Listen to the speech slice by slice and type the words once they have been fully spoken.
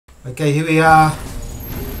Okay, here we are.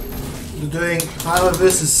 We're doing Halo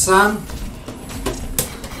vs Sun.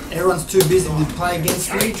 Everyone's too busy to play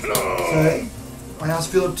against me, so I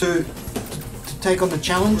asked Philip to take on the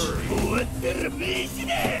challenge. See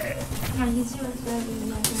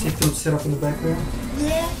Philip set up in the background?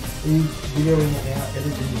 Yeah. Are you videoing it out,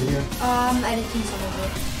 editing the video? Editing some of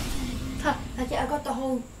it. Okay, I got the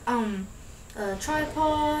whole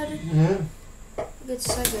tripod. Yeah. It's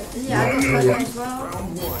so good. Yeah, I got that as well.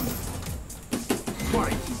 Round one.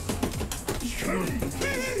 Fight.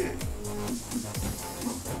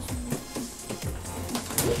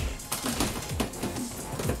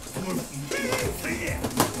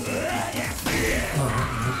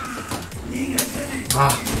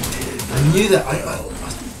 Ah, I knew that.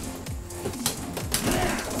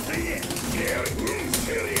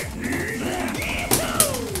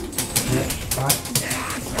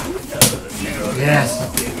 Yes.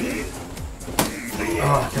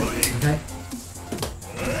 Oh, okay. Okay.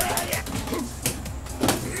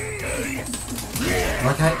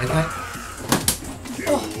 Okay.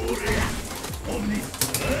 Oh.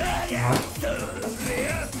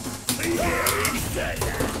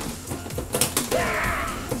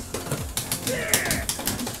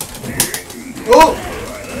 Oh!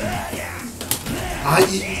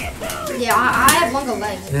 Yeah, I have longer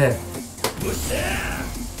legs. Yeah.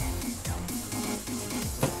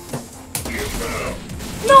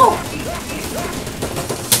 No!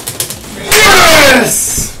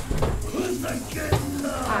 Yes!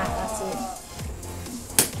 Alright, that's it.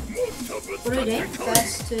 What do we do?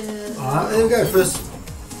 First to... There we go, first.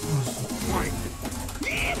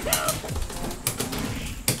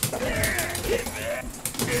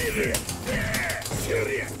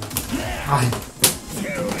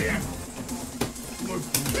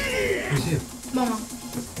 Who's here? Mama.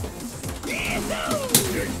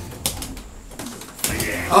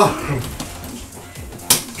 Oh, cool.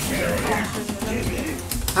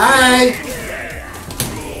 Hey!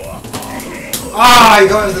 Ah, you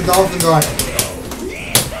got the dolphin guy.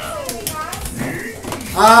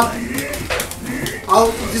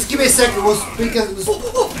 I'll just give me a second. We'll speak.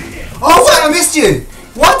 Oh wait, I missed you.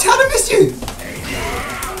 What? How did I miss you?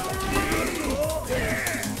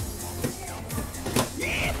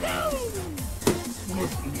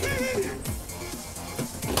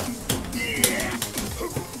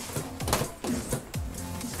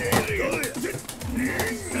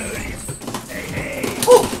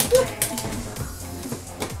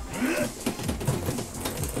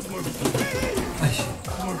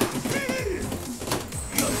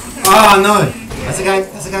 Oh no! That's okay,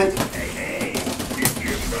 that's okay.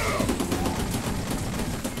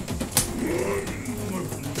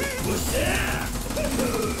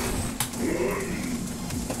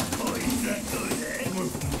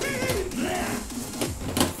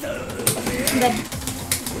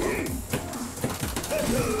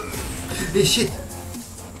 This shit.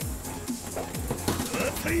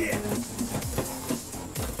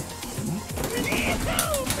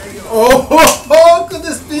 Oh, could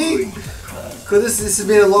this be? Could this has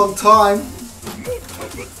been a long time.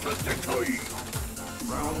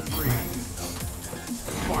 Round three.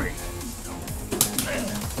 Fight.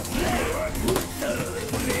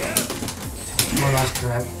 Oh, nice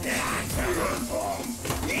grab.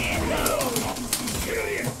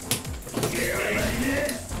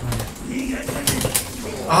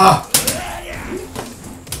 Ah!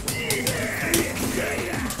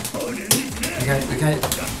 Okay.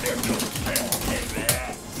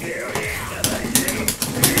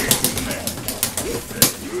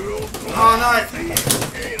 Oh no!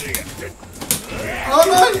 Oh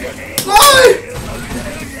no! No!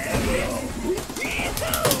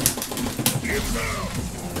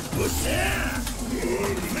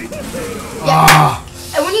 Ah!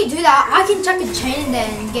 And when you do that, I can chuck a chain in there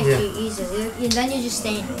and get you easily. And then you're just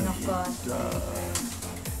staying off guard.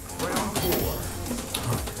 Round four.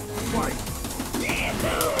 Fight.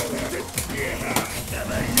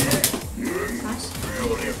 Nice.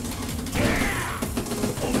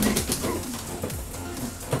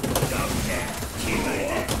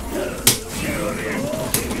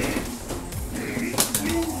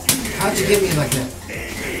 How'd you get me like that?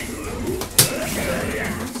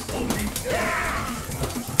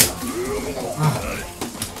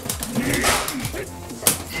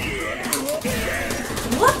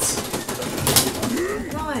 What?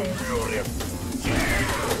 No.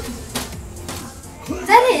 Is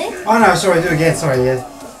that it? Oh no, sorry, do it again, sorry, yeah.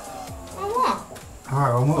 Oh,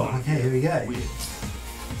 Alright, one more. Okay, here we go.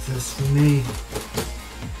 Just for me.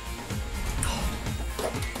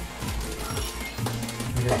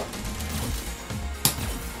 Okay.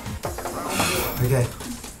 Okay.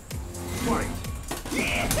 Fight.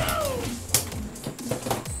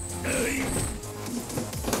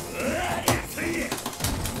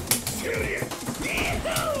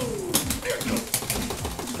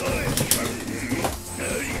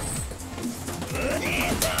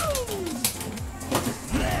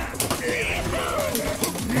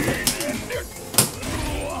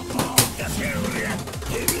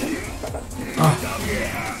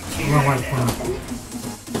 Wrong one.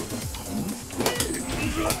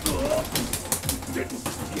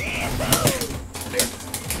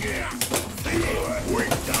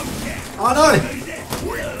 Oh no!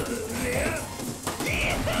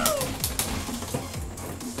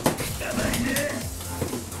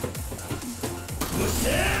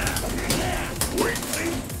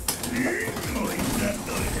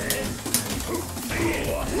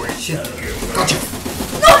 Shit. Gotcha.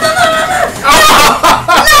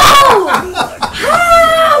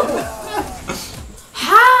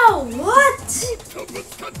 How? What?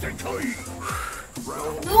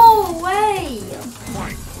 No way!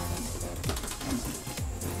 Fight.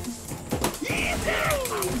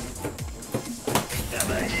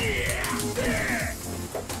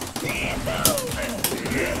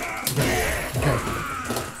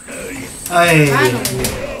 Hey. Finally.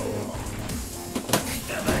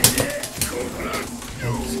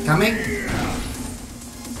 Coming?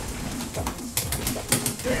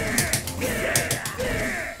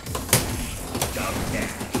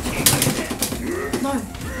 No.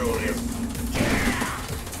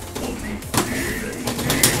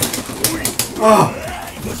 Oh!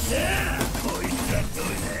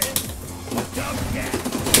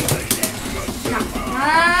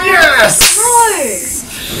 Yes! No!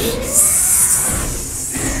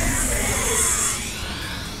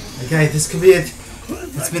 Okay, this could be it.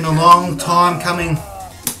 It's been a long time coming.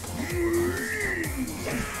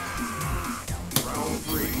 Round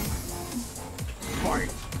 3. Fight.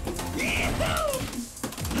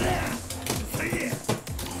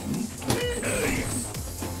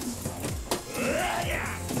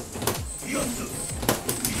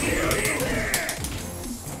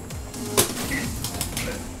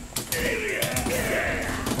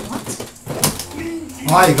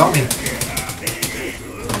 Oh, you got me.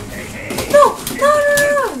 No! No!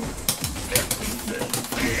 No!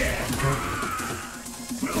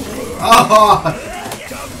 No! Oh!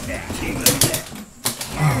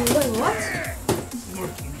 Wait, what?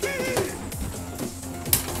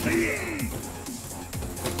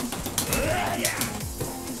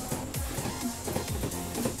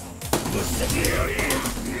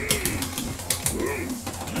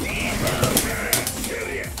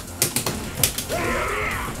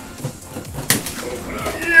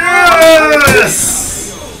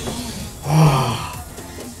 Yes! Oh.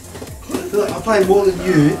 I play more than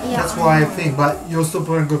you, Yeah, that's I why I know. think, but you're still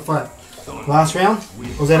putting a good fight. Last round?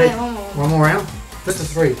 Was that Wait, it? one more. One more round? Just a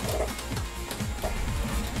 3.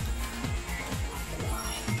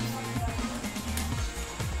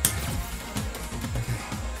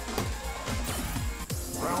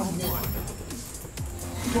 Round 1.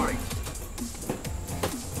 Fight.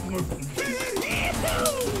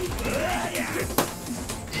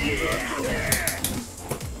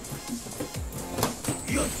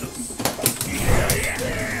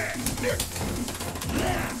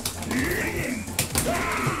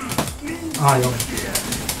 Ah, you got me.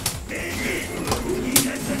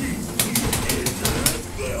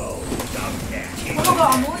 Oh my god,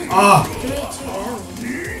 I'm always Ah! doing it too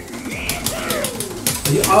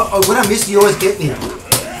early. When I miss, you always get me.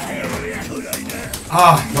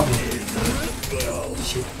 Ah, got me.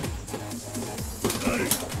 Shit.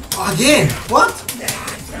 Oh, again? What?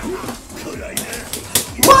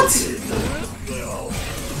 What?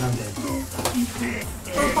 I'm dead.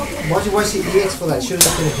 Why'd you waste your EX for that? Should've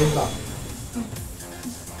just been a headbutt.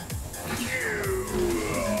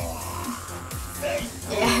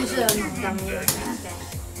 Yeah, I should have not done it. Okay.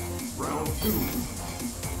 Round 2.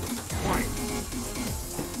 Fight.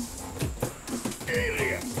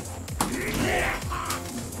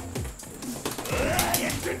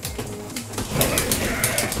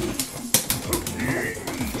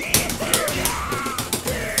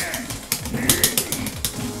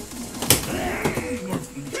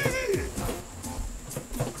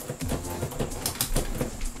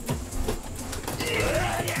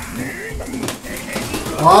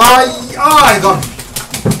 Oh, I got him.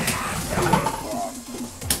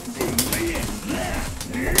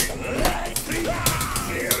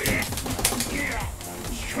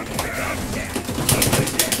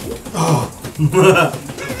 Oh.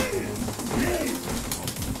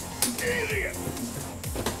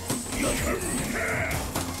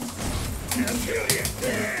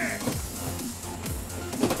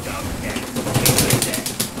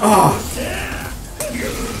 Oh!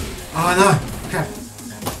 Oh no! Crap.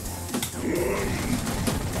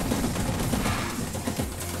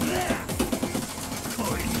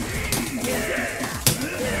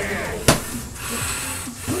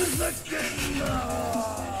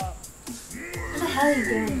 What the hell are you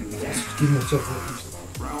doing? Give myself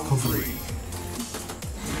confidence.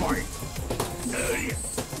 Fight.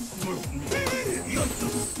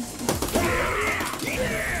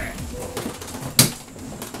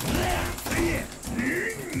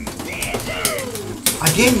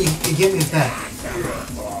 Again, you get me with that.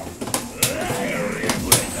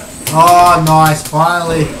 Oh, nice!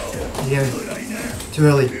 Finally. Yeah. Too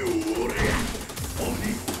early.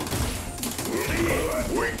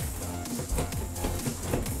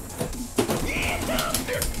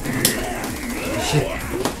 Shit.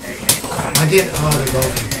 Again. Oh, the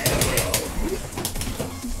goal.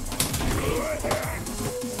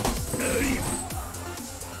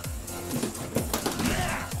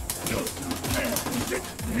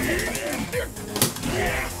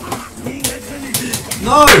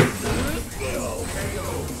 No!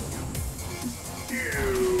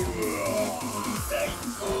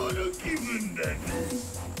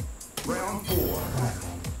 Round 4.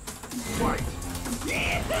 Fight.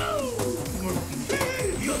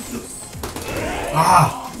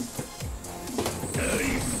 Ah!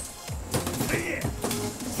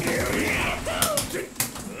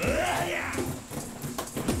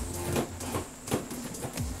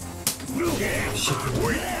 Shit.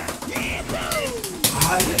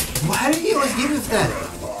 How did he always get with that?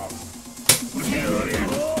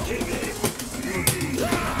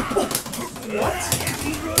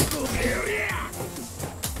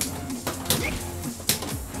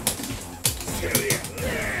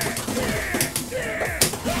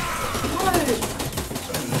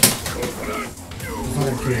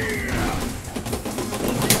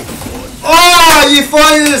 Oh, you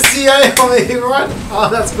finally the CA on me, right? Oh,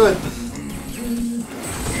 that's good.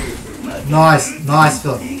 Nice, nice,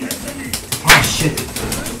 Philip. Oh, shit.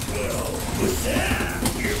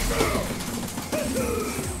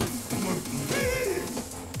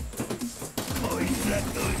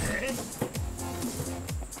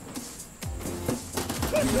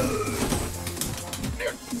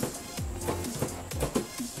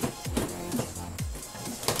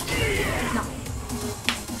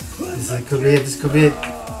 This could be it, this could be it.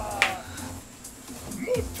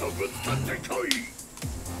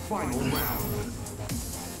 Final round.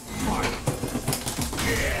 Fight.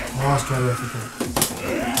 Oh, straight away for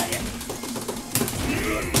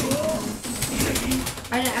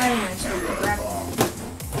I didn't expect to grab it.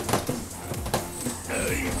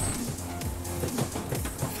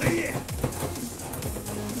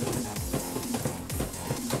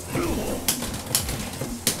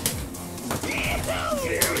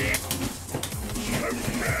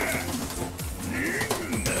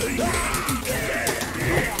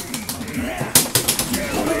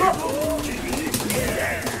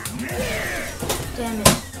 Damn it.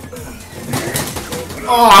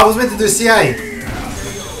 Oh, I was meant to do CA.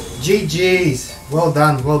 GG's. Well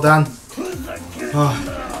done, well done. Oh,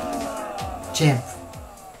 champ.